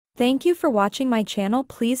Thank you for watching my channel.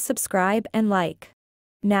 Please subscribe and like.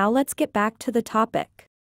 Now let's get back to the topic.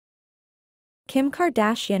 Kim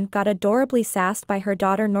Kardashian got adorably sassed by her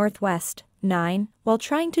daughter North, 9, while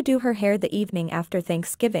trying to do her hair the evening after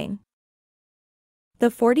Thanksgiving.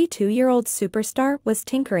 The 42-year-old superstar was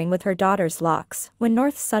tinkering with her daughter's locks when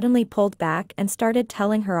North suddenly pulled back and started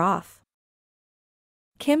telling her off.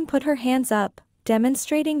 Kim put her hands up,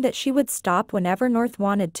 demonstrating that she would stop whenever North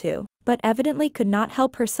wanted to, but evidently could not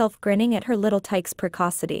help herself grinning at her little tyke's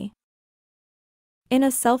precocity. In a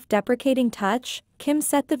self-deprecating touch, Kim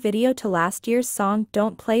set the video to last year's song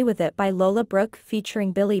Don't Play With It by Lola Brooke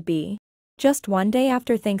featuring Billy B. Just one day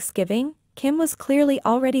after Thanksgiving, Kim was clearly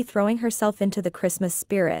already throwing herself into the Christmas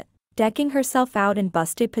spirit, decking herself out in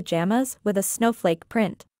busted pajamas with a snowflake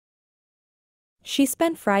print. She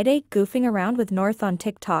spent Friday goofing around with North on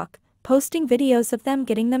TikTok, posting videos of them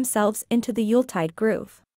getting themselves into the Yuletide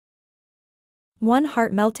groove. One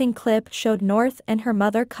heart-melting clip showed North and her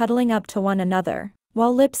mother cuddling up to one another,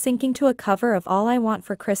 while lip-syncing to a cover of All I Want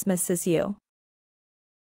for Christmas Is You.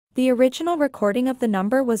 The original recording of the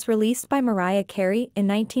number was released by Mariah Carey in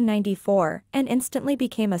 1994 and instantly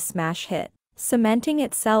became a smash hit, cementing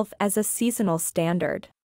itself as a seasonal standard.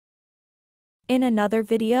 In another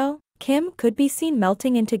video, Kim could be seen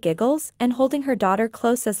melting into giggles and holding her daughter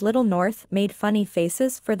close as little North made funny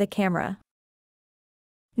faces for the camera.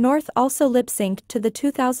 North also lip-synced to the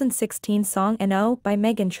 2016 song N.O. by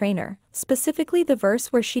Meghan Trainor, specifically the verse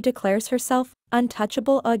where she declares herself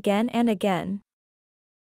untouchable again and again.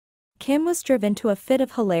 Kim was driven to a fit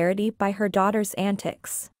of hilarity by her daughter's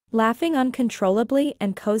antics, laughing uncontrollably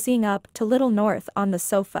and cozying up to little North on the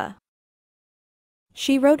sofa.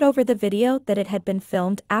 She wrote over the video that it had been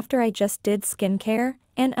filmed after I just did skincare,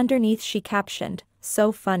 and underneath she captioned,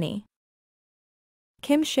 "So funny."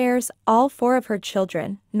 Kim shares all 4 of her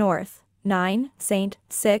children, North, 9, Saint,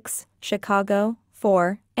 6, Chicago,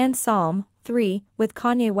 4, and Psalm, 3, with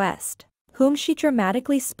Kanye West, whom she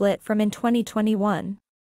dramatically split from in 2021.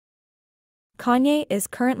 Kanye is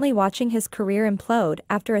currently watching his career implode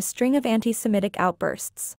after a string of anti-Semitic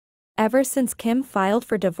outbursts. Ever since Kim filed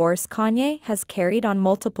for divorce, Kanye has carried on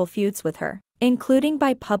multiple feuds with her, including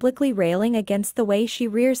by publicly railing against the way she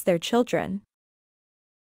rears their children.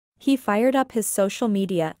 He fired up his social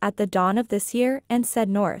media at the dawn of this year and said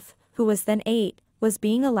North, who was then 8, was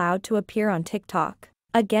being allowed to appear on TikTok,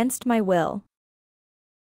 against my will.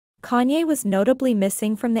 Kanye was notably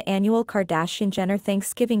missing from the annual Kardashian-Jenner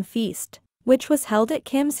Thanksgiving feast, which was held at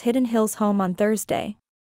Kim's Hidden Hills home on Thursday.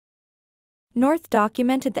 North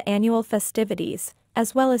documented the annual festivities,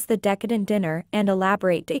 as well as the decadent dinner and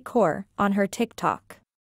elaborate decor, on her TikTok.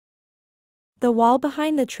 The wall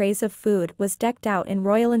behind the trays of food was decked out in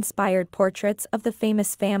royal-inspired portraits of the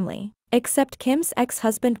famous family, except Kim's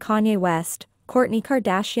ex-husband Kanye West, Kourtney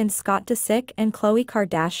Kardashian's Scott Disick and Khloe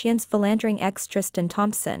Kardashian's philandering ex Tristan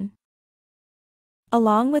Thompson.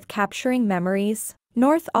 Along with capturing memories,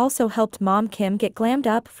 North also helped Mom Kim get glammed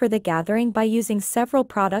up for the gathering by using several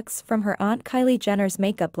products from her Aunt Kylie Jenner's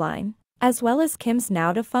makeup line, as well as Kim's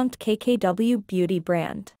now-defunct KKW beauty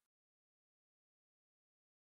brand.